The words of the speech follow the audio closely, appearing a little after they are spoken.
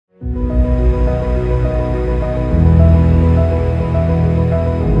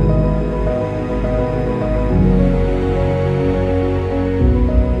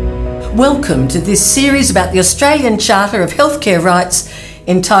Welcome to this series about the Australian Charter of Healthcare Rights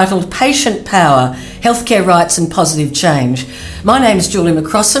entitled Patient Power, Healthcare Rights and Positive Change. My name is Julie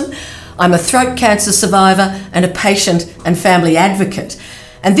McCrossan. I'm a throat cancer survivor and a patient and family advocate.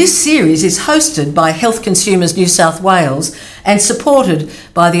 And this series is hosted by Health Consumers New South Wales and supported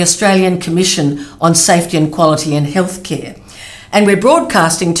by the Australian Commission on Safety and Quality in Healthcare. And we're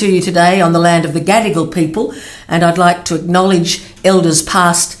broadcasting to you today on the land of the Gadigal people, and I'd like to acknowledge elders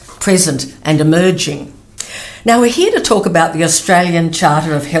past, present and emerging. Now we're here to talk about the Australian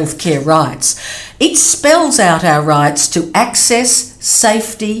Charter of Healthcare Rights. It spells out our rights to access,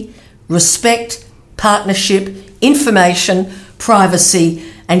 safety, respect, partnership, information, privacy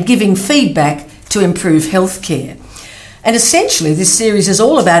and giving feedback to improve healthcare. And essentially this series is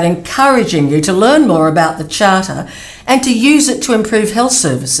all about encouraging you to learn more about the Charter and to use it to improve health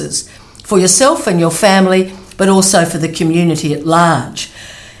services for yourself and your family, but also for the community at large.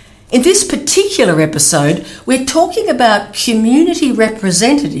 In this particular episode, we're talking about community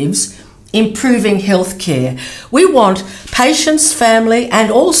representatives improving healthcare. We want patients, family and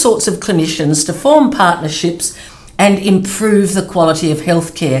all sorts of clinicians to form partnerships and improve the quality of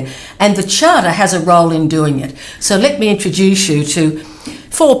healthcare. And the Charter has a role in doing it. So let me introduce you to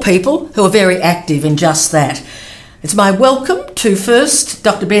four people who are very active in just that. It's my welcome to first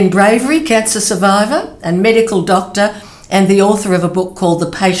Dr. Ben Bravery, cancer survivor and medical doctor and the author of a book called The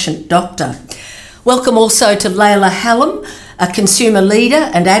Patient Doctor. Welcome also to Layla Hallam, a consumer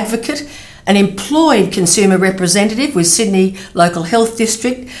leader and advocate, an employed consumer representative with Sydney Local Health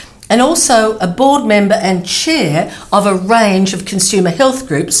District, and also a board member and chair of a range of consumer health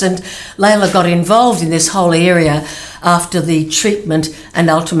groups. And Layla got involved in this whole area after the treatment and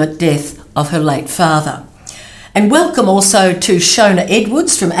ultimate death of her late father. And welcome also to Shona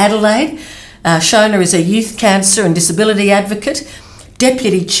Edwards from Adelaide. Shona is a youth cancer and disability advocate,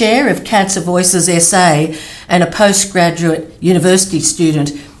 deputy chair of Cancer Voices SA and a postgraduate university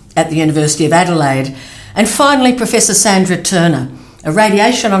student at the University of Adelaide. And finally, Professor Sandra Turner, a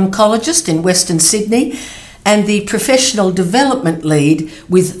radiation oncologist in Western Sydney and the professional development lead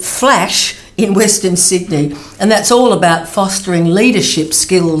with FLASH in Western Sydney. And that's all about fostering leadership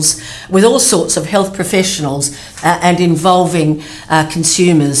skills with all sorts of health professionals and involving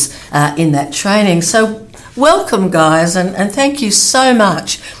consumers in that training. So welcome, guys, and thank you so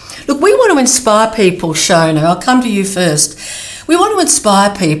much. Look, we want to inspire people, Shona. I'll come to you first. We want to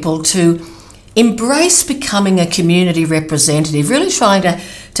inspire people to embrace becoming a community representative, really trying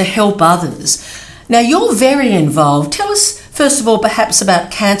to help others. Now, you're very involved. Tell us, first of all, perhaps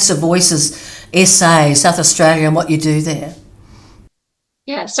about Cancer Voices SA, South Australia, and what you do there.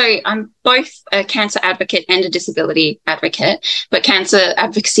 Yeah, so I'm both a cancer advocate and a disability advocate, but cancer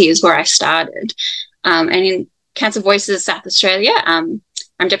advocacy is where I started. And in Cancer Voices South Australia, I'm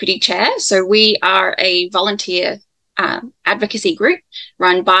deputy chair. So we are a volunteer advocacy group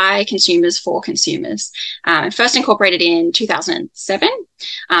run by consumers for consumers. First incorporated in 2007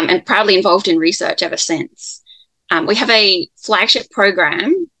 and proudly involved in research ever since. We have a flagship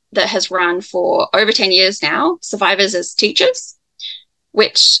program that has run for over 10 years now, Survivors as Teachers,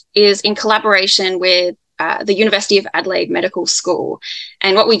 which is in collaboration with the University of Adelaide Medical School.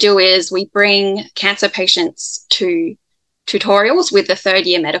 And what we do is we bring cancer patients to tutorials with the third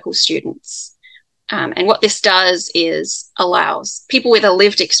year medical students. And what this does is allows people with a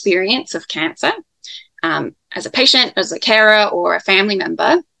lived experience of cancer, as a patient, as a carer, or a family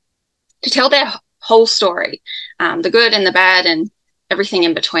member, to tell their whole story, the good and the bad and everything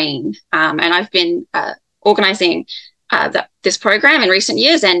in between. And I've been organising this program in recent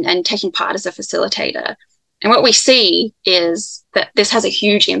years and taking part as a facilitator. And what we see is that this has a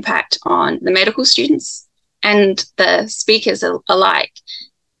huge impact on the medical students and the speakers alike,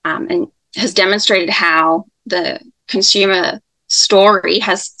 and has demonstrated how the consumer story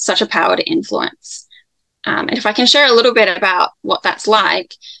has such a power to influence. And if I can share a little bit about what that's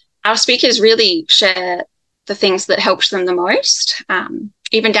like, our speakers really share the things that helped them the most,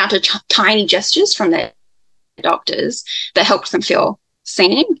 even down to tiny gestures from their doctors that helped them feel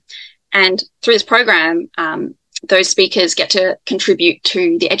seen. And through this program, those speakers get to contribute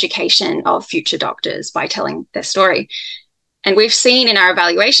to the education of future doctors by telling their story. And we've seen in our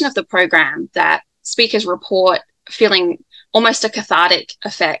evaluation of the program that speakers report feeling almost a cathartic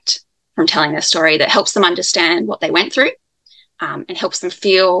effect from telling their story that helps them understand what they went through, and helps them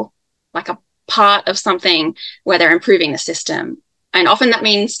feel like a part of something where they're improving the system. And often that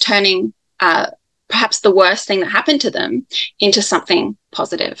means turning perhaps the worst thing that happened to them into something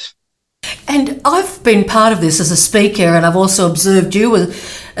positive. And I've been part of this as a speaker, and I've also observed you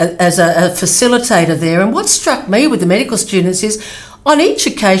as a facilitator there. And what struck me with the medical students is on each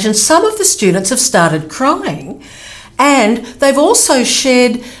occasion, some of the students have started crying, and they've also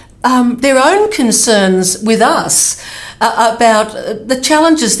shared their own concerns with us about the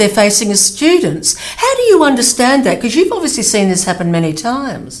challenges they're facing as students. How do you understand that? Because you've obviously seen this happen many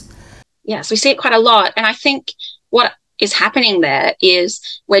times. Yes, we see it quite a lot. And I think what is happening there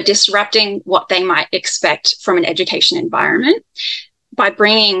is we're disrupting what they might expect from an education environment. By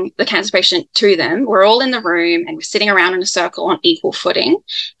bringing the cancer patient to them, we're all in the room and we're sitting around in a circle on equal footing.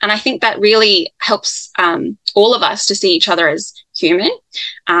 And I think that really helps all of us to see each other as human.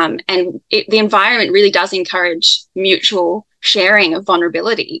 And the environment really does encourage mutual sharing of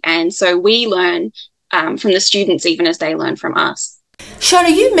vulnerability. And so we learn from the students even as they learn from us. Shona,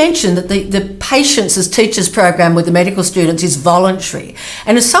 you mentioned that the Patients as Teachers program with the medical students is voluntary.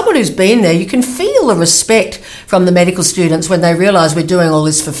 And as someone who's been there, you can feel the respect from the medical students when they realise we're doing all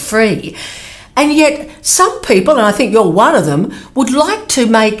this for free. And yet some people, and I think you're one of them, would like to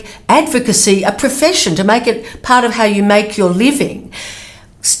make advocacy a profession, to make it part of how you make your living.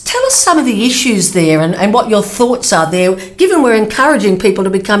 Tell us some of the issues there and what your thoughts are there, given we're encouraging people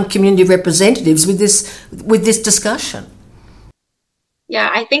to become community representatives with this discussion. Yeah,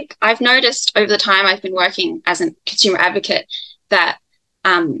 I think I've noticed over the time I've been working as a consumer advocate that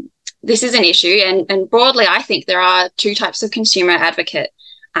this is an issue. And broadly, I think there are two types of consumer advocate.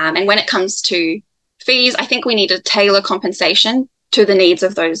 And when it comes to fees, I think we need to tailor compensation to the needs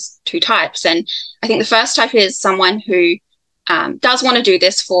of those two types. And I think the first type is someone who does want to do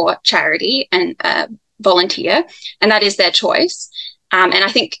this for charity and volunteer, and that is their choice. And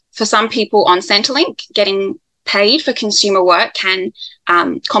I think for some people on Centrelink, getting paid for consumer work can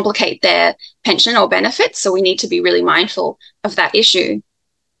complicate their pension or benefits. So we need to be really mindful of that issue.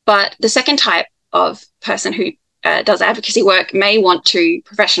 But the second type of person who does advocacy work may want to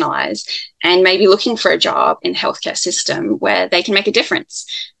professionalise and may be looking for a job in the healthcare system where they can make a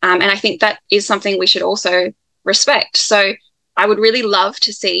difference. And I think that is something we should also respect. So I would really love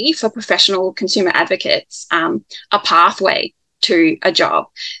to see for professional consumer advocates a pathway to a job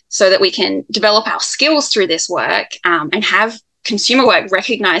so that we can develop our skills through this work and have consumer work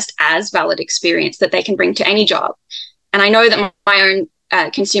recognised as valid experience that they can bring to any job. And I know that my own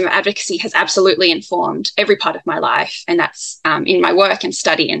consumer advocacy has absolutely informed every part of my life, and that's in my work and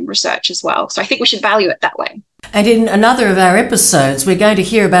study and research as well. So I think we should value it that way. And in another of our episodes, we're going to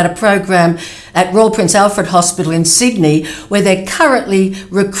hear about a program at Royal Prince Alfred Hospital in Sydney where they're currently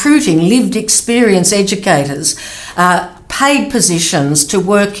recruiting lived experience educators, paid positions to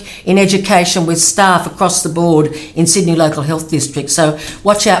work in education with staff across the board in Sydney Local Health District. So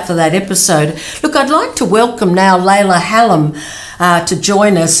watch out for that episode. Look, I'd like to welcome now Layla Hallam to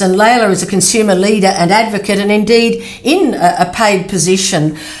join us. And Layla is a consumer leader and advocate, and indeed in a paid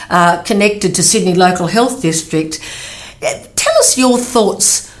position connected to Sydney Local Health District. Tell us your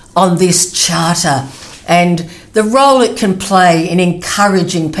thoughts on this charter and the role it can play in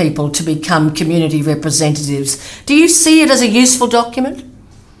encouraging people to become community representatives. Do you see it as a useful document?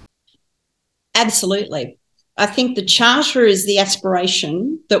 Absolutely. I think the charter is the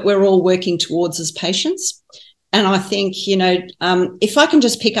aspiration that we're all working towards as patients. And I think, if I can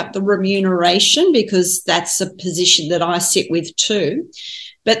just pick up the remuneration, because that's a position that I sit with too.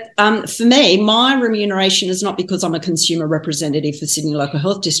 But for me, my remuneration is not because I'm a consumer representative for Sydney Local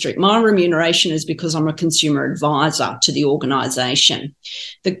Health District. My remuneration is because I'm a consumer advisor to the organisation.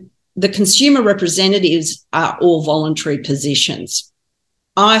 The consumer representatives are all voluntary positions.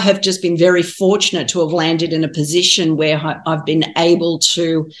 I have just been very fortunate to have landed in a position where I've been able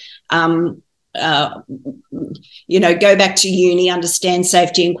to go back to uni, understand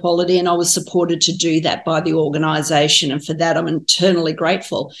safety and quality, and I was supported to do that by the organisation, and for that I'm eternally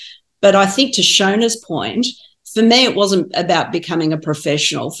grateful. But I think to Shona's point, for me it wasn't about becoming a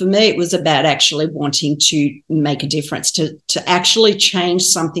professional. For me it was about actually wanting to make a difference, to actually change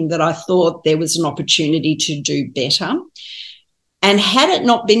something that I thought there was an opportunity to do better. And had it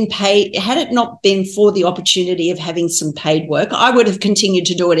not been for the opportunity of having some paid work, I would have continued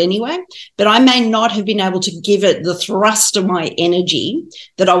to do it anyway, but I may not have been able to give it the thrust of my energy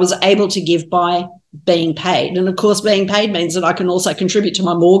that I was able to give by being paid. And of course, being paid means that I can also contribute to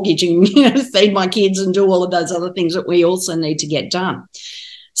my mortgage and feed my kids and do all of those other things that we also need to get done.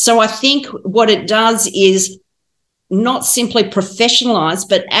 So I think what it does is not simply professionalise,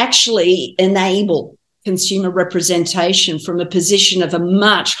 but actually enable consumer representation from a position of a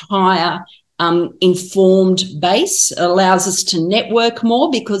much higher informed base. It allows us to network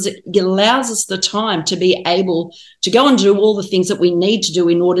more because it allows us the time to be able to go and do all the things that we need to do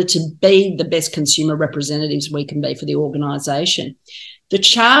in order to be the best consumer representatives we can be for the organisation. The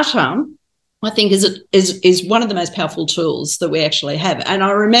charter I think is one of the most powerful tools that we actually have. And I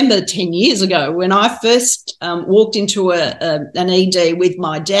remember 10 years ago when I first walked into an ED with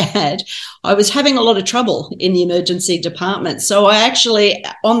my dad, I was having a lot of trouble in the emergency department. So I actually,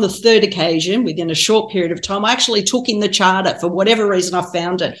 on the third occasion, within a short period of time, I actually took in the charter for whatever reason I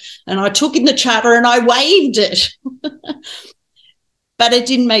found it. And I took in the charter and I waived it. But it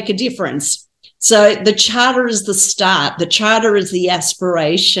didn't make a difference. So the charter is the start. The charter is the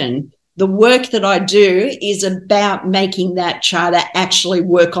aspiration. The work that I do is about making that charter actually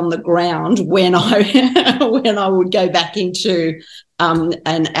work on the ground when I would go back into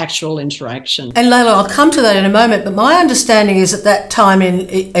an actual interaction. And Leila, I'll come to that in a moment, but my understanding is at that time in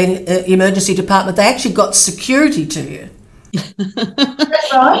emergency department, they actually got security to you.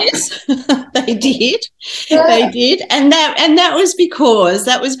 That's right. Yes, they did. Yeah. They did, and that was because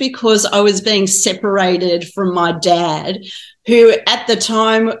I was being separated from my dad, who at the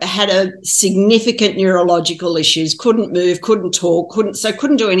time had a significant neurological issues, couldn't move, couldn't talk,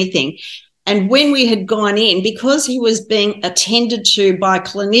 couldn't do anything. And when we had gone in, because he was being attended to by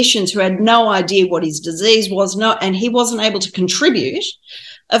clinicians who had no idea what his disease was, and he wasn't able to contribute,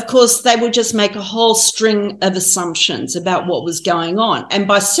 of course, they would just make a whole string of assumptions about what was going on. And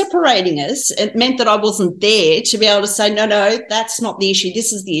by separating us, it meant that I wasn't there to be able to say, no, that's not the issue.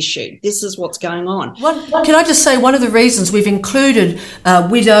 This is the issue. This is what's going on. Can I just say one of the reasons we've included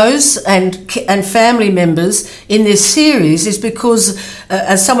widows and family members in this series is because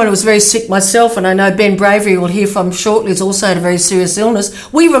as someone who was very sick myself, and I know Ben Bravery will hear from shortly, is also had a very serious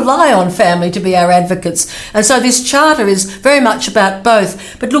illness, we rely on family to be our advocates. And so this charter is very much about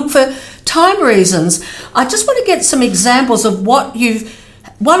both. But look, for time reasons, I just want to get some examples of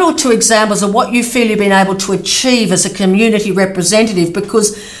one or two examples of what you feel you've been able to achieve as a community representative,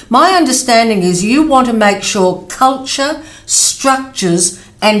 because my understanding is you want to make sure culture, structures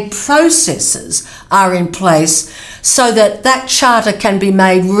and processes are in place so that charter can be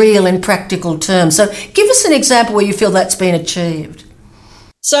made real in practical terms. So give us an example where you feel that's been achieved.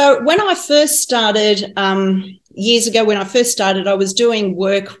 So when I first started, years ago when I first started, I was doing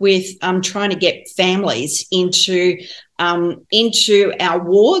work with trying to get families into our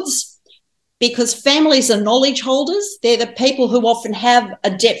wards, because families are knowledge holders. They're the people who often have a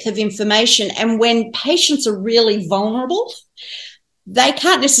depth of information. And when patients are really vulnerable, they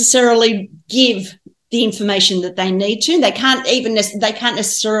can't necessarily give the information that they need to. They can't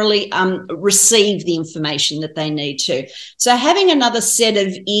necessarily receive the information that they need to. So having another set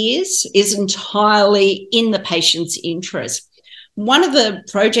of ears is entirely in the patient's interest. One of the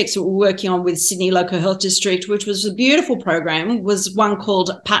projects that we're working on with Sydney Local Health District, which was a beautiful program, was one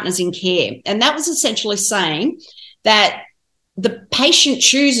called Partners in Care. And that was essentially saying that the patient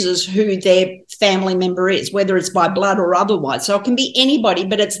chooses who their family member is, whether it's by blood or otherwise. So it can be anybody,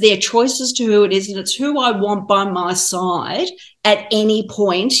 but it's their choices to who it is, and it's who I want by my side at any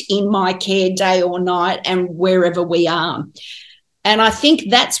point in my care, day or night, and wherever we are. And I think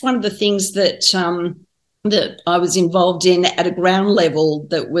that's one of the things that that I was involved in at a ground level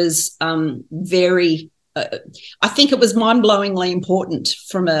that was very I think it was mind-blowingly important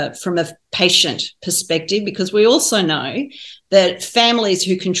from a patient perspective, because we also know that families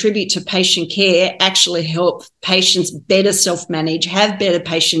who contribute to patient care actually help patients better self-manage, have better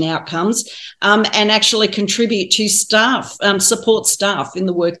patient outcomes, and actually contribute to staff, support staff in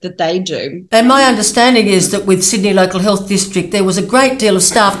the work that they do. And my understanding is that with Sydney Local Health District, there was a great deal of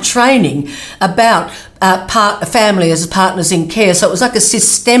staff training about family as partners in care. So it was like a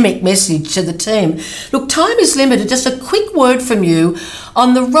systemic message to the team. Look, time is limited. Just a quick word from you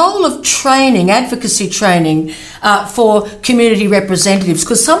on the role of training, advocacy training for community representatives,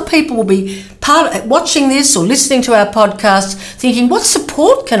 because some people will be watching this or listening to our podcast thinking, what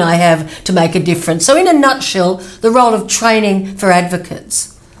support can I have to make a difference? So in a nutshell, the role of training for advocates.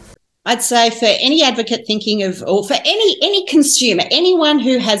 I'd say for any advocate thinking of, or for any consumer, anyone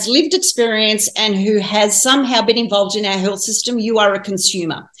who has lived experience and who has somehow been involved in our health system, you are a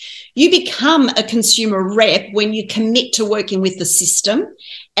consumer. You become a consumer rep when you commit to working with the system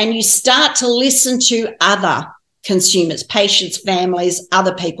and you start to listen to other consumers, patients, families,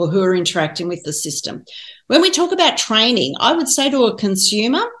 other people who are interacting with the system. When we talk about training, I would say to a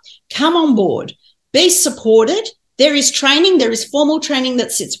consumer, come on board, be supported. There is training, there is formal training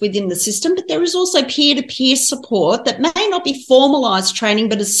that sits within the system, but there is also peer-to-peer support that may not be formalised training,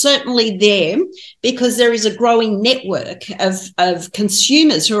 but is certainly there because there is a growing network of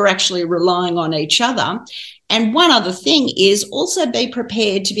consumers who are actually relying on each other. And one other thing is also be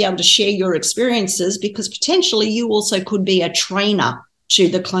prepared to be able to share your experiences, because potentially you also could be a trainer to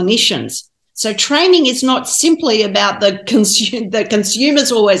the clinicians. So training is not simply about the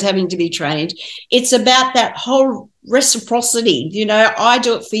consumers always having to be trained. It's about that whole reciprocity. You know, I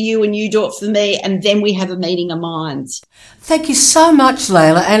do it for you and you do it for me, and then we have a meeting of minds. Thank you so much,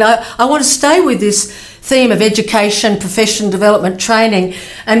 Leila. And I want to stay with this theme of education, professional development, training,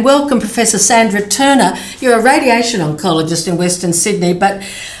 and welcome Professor Sandra Turner. You're a radiation oncologist in Western Sydney, but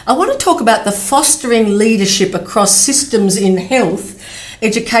I want to talk about the Fostering Leadership Across Systems in Health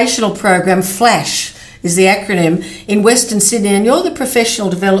educational program, FLASH is the acronym, in Western Sydney, and you're the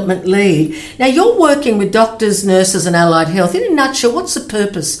professional development lead. Now, you're working with doctors, nurses and allied health. In a nutshell, what's the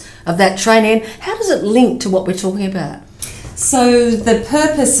purpose of that training, and how does it link to what we're talking about? So the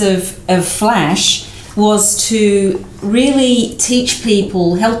purpose of FLASH was to really teach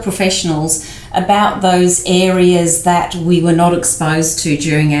people, health professionals, about those areas that we were not exposed to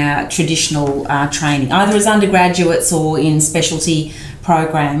during our traditional training, either as undergraduates or in specialty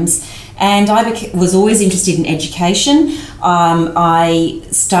programs. And I was always interested in education. I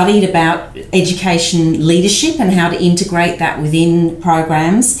studied about education leadership and how to integrate that within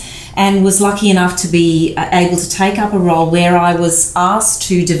programs, and was lucky enough to be able to take up a role where I was asked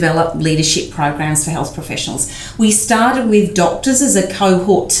to develop leadership programs for health professionals. We started with doctors as a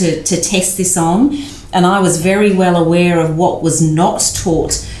cohort to test this on, and I was very well aware of what was not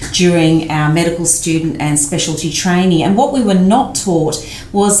taught during our medical student and specialty training. And what we were not taught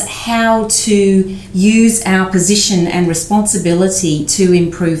was how to use our position and responsibility to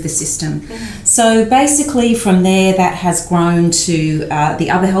improve the system. Mm-hmm. So basically from there, that has grown to the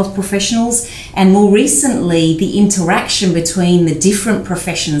other health professionals, and more recently the interaction between the different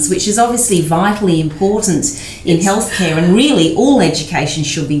professions, which is obviously vitally important in healthcare, and really all education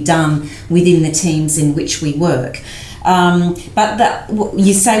should be done within the teams in which we work. But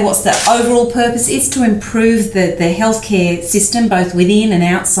you say what's the overall purpose? Is to improve the healthcare system both within and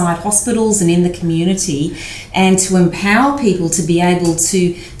outside hospitals and in the community, and to empower people to be able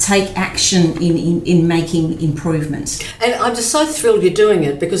to take action in making improvement. And I'm just so thrilled you're doing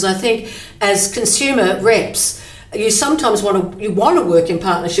it, because I think as consumer reps, you sometimes want to work in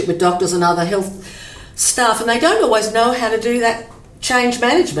partnership with doctors and other health staff, and they don't always know how to do that change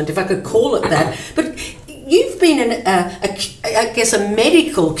management, if I could call it that. But you've been a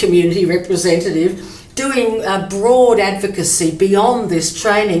medical community representative doing broad advocacy beyond this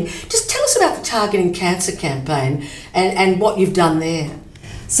training. Just tell us about the Targeting Cancer campaign and what you've done there.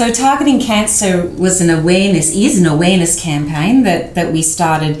 So Targeting Cancer is an awareness campaign that we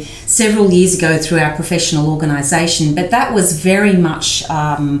started several years ago through our professional organisation, but that was very much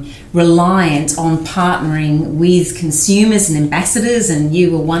reliant on partnering with consumers and ambassadors, and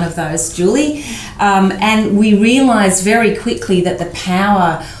you were one of those, Julie. And we realised very quickly that the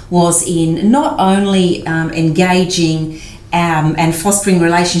power was in not only engaging and fostering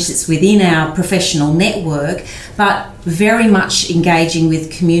relationships within our professional network, but very much engaging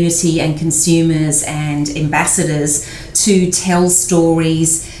with community and consumers and ambassadors to tell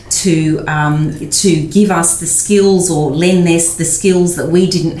stories, to give us the skills or lend us the skills that we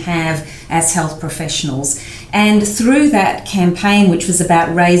didn't have as health professionals. And through that campaign, which was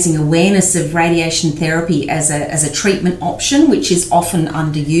about raising awareness of radiation therapy as a treatment option, which is often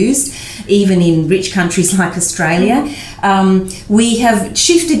underused, even in rich countries like Australia, we have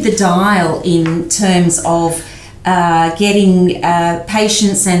shifted the dial in terms of getting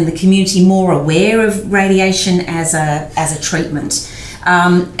patients and the community more aware of radiation as a treatment.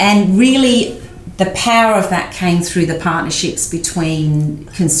 And really the power of that came through the partnerships between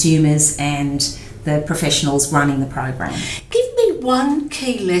consumers and the professionals running the program. Give me one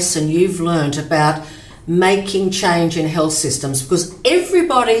key lesson you've learned about making change in health systems, because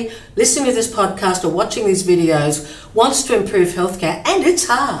everybody listening to this podcast or watching these videos wants to improve healthcare, and it's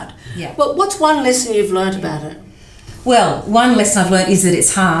hard. Yeah. Well, what's one lesson you've learned about it? Well, one lesson I've learned is that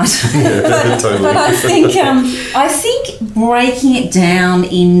it's hard. Totally. But I think breaking it down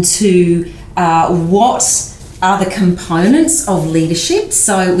into what are the components of leadership.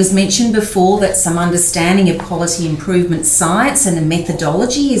 So it was mentioned before that some understanding of quality improvement science and a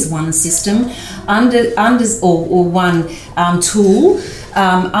methodology is one system, or one tool.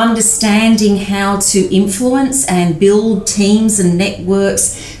 Understanding how to influence and build teams and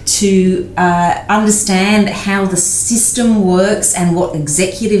networks, to understand how the system works and what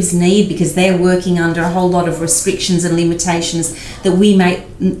executives need, because they're working under a whole lot of restrictions and limitations that we may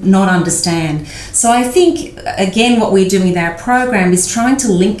not understand. So I think, again, what we're doing with our program is trying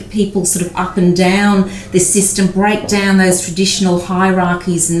to link people sort of up and down the system, break down those traditional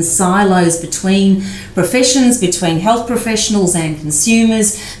hierarchies and silos between professions, between health professionals and consumers,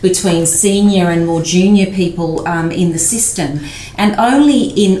 consumers, between senior and more junior people in the system. And only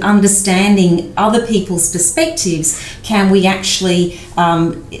in understanding other people's perspectives can we actually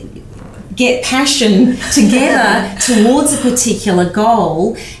get passion together towards a particular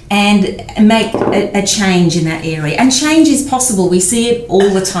goal and make a change in that area. And change is possible. We see it all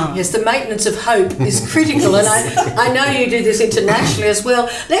the time. Yes, the maintenance of hope is critical, and I know you do this internationally as well.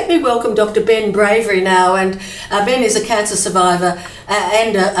 Let me welcome Dr. Ben Bravery now, and Ben is a cancer survivor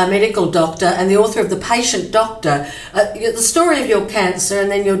and a medical doctor and the author of The Patient Doctor, the story of your cancer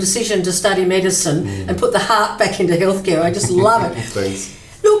and then your decision to study medicine and put the heart back into healthcare. I just love it. Thanks.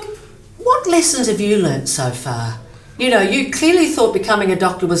 Look, what lessons have you learnt so far? You know, you clearly thought becoming a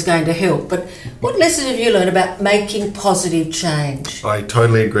doctor was going to help, but what lessons have you learned about making positive change? I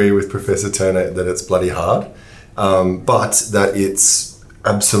totally agree with Professor Turner that it's bloody hard, but that it's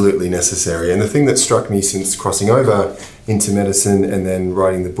absolutely necessary. And the thing that struck me since crossing over into medicine and then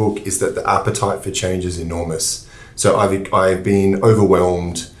writing the book is that the appetite for change is enormous. So I've been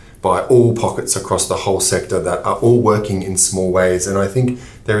overwhelmed by all pockets across the whole sector that are all working in small ways. And I think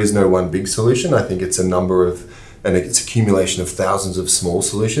there is no one big solution. I think it's it's accumulation of thousands of small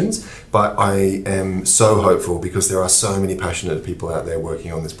solutions. But I am so hopeful because there are so many passionate people out there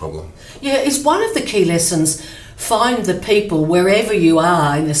working on this problem. Yeah, it's one of the key lessons. Find the people wherever you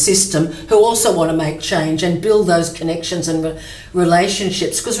are in the system who also want to make change and build those connections and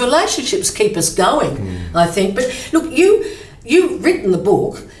relationships, because relationships keep us going, I think. But look, you've written the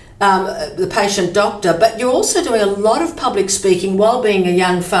book, The Patient Doctor, but you're also doing a lot of public speaking while being a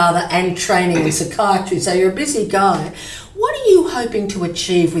young father and training in psychiatry, so you're a busy guy. What are you hoping to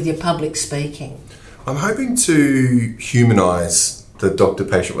achieve with your public speaking? I'm hoping to humanise the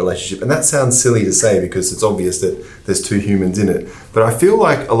doctor-patient relationship, and that sounds silly to say because it's obvious that there's two humans in it, but I feel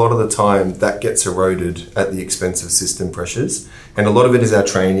like a lot of the time that gets eroded at the expense of system pressures, and a lot of it is our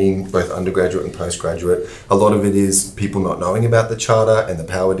training, both undergraduate and postgraduate. A lot of it is people not knowing about the charter and the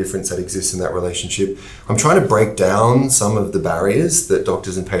power difference that exists in that relationship. I'm trying to break down some of the barriers that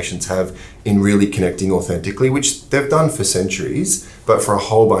doctors and patients have in really connecting authentically, which they've done for centuries, but for a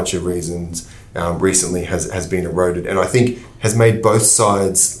whole bunch of reasons recently has been eroded, and I think has made both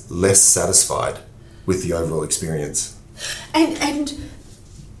sides less satisfied with the overall experience. And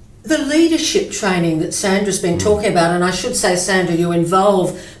the leadership training that Sandra's been talking about, and I should say, Sandra, you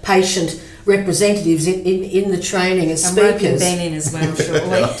involve patient representatives in the training as speakers. I'm roping Ben in as well,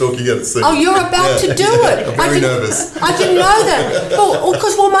 shortly. I'm talking at the scene. Oh, you're about to do it. I'm very nervous. I didn't know that.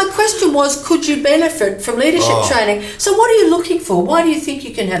 Because my question was, could you benefit from leadership training? So what are you looking for? Why do you think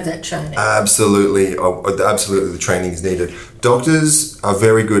you can have that training? Absolutely. Absolutely, the training is needed. Doctors are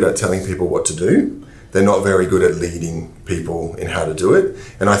very good at telling people what to do. They're not very good at leading people in how to do it.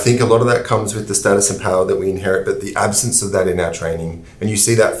 And I think a lot of that comes with the status and power that we inherit, but the absence of that in our training. And you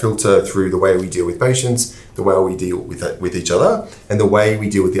see that filter through the way we deal with patients, the way we deal with each other, and the way we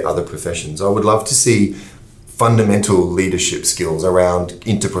deal with the other professions. I would love to see fundamental leadership skills around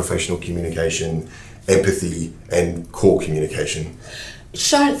interprofessional communication, empathy, and core communication.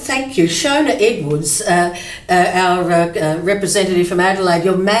 Thank you. Shona Edwards, our representative from Adelaide,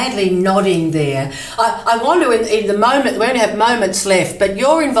 you're madly nodding there. I want to, in the moment, we only have moments left, but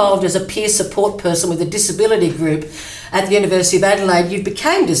you're involved as a peer support person with a disability group at the University of Adelaide. You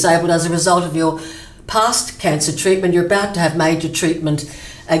became disabled as a result of your past cancer treatment. You're about to have major treatment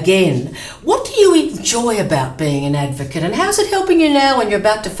again. What do you enjoy about being an advocate, and how's it helping you now when you're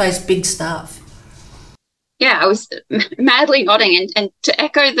about to face big stuff? Yeah, I was madly nodding. And to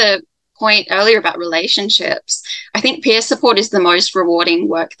echo the point earlier about relationships, I think peer support is the most rewarding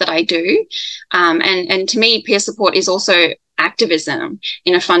work that I do. And to me, peer support is also activism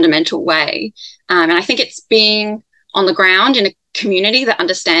in a fundamental way. And I think it's being on the ground in a community that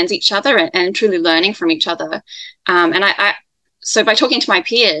understands each other and truly learning from each other. So by talking to my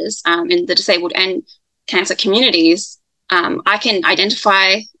peers in the disabled and cancer communities, I can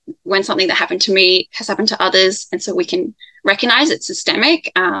identify when something that happened to me has happened to others, and so we can recognize it's systemic.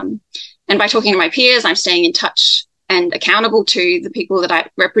 And by talking to my peers, I'm staying in touch and accountable to the people that I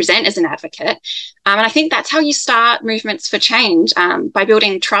represent as an advocate. And I think that's how you start movements for change, by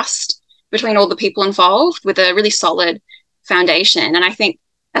building trust between all the people involved with a really solid foundation. And I think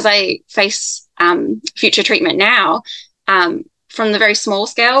as I face future treatment now, from the very small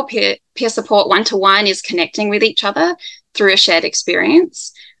scale, peer support one-to-one is connecting with each other through a shared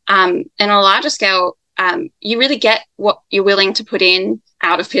experience. And on a larger scale, you really get what you're willing to put in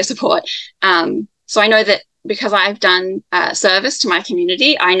out of peer support. So I know that because I've done service to my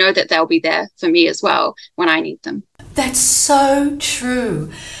community, I know that they'll be there for me as well when I need them. That's so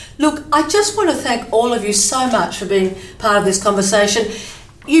true. Look, I just want to thank all of you so much for being part of this conversation.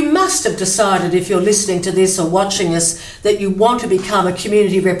 You must have decided, if you're listening to this or watching us, that you want to become a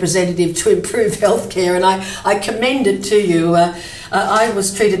community representative to improve healthcare, and I commend it to you. I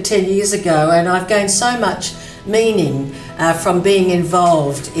was treated 10 years ago, and I've gained so much meaning from being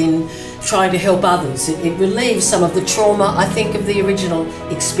involved in trying to help others. It relieves some of the trauma, I think, of the original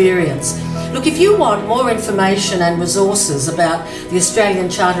experience. Look, if you want more information and resources about the Australian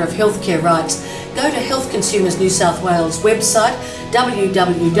Charter of Healthcare Rights, go to Health Consumers New South Wales website,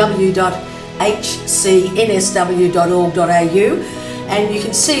 www.hcnsw.org.au, and you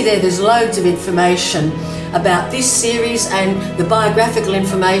can see there's loads of information about this series and the biographical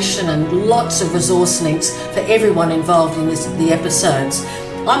information and lots of resource links for everyone involved in the episodes.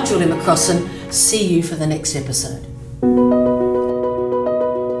 I'm Julie McCrossan. See you for the next episode.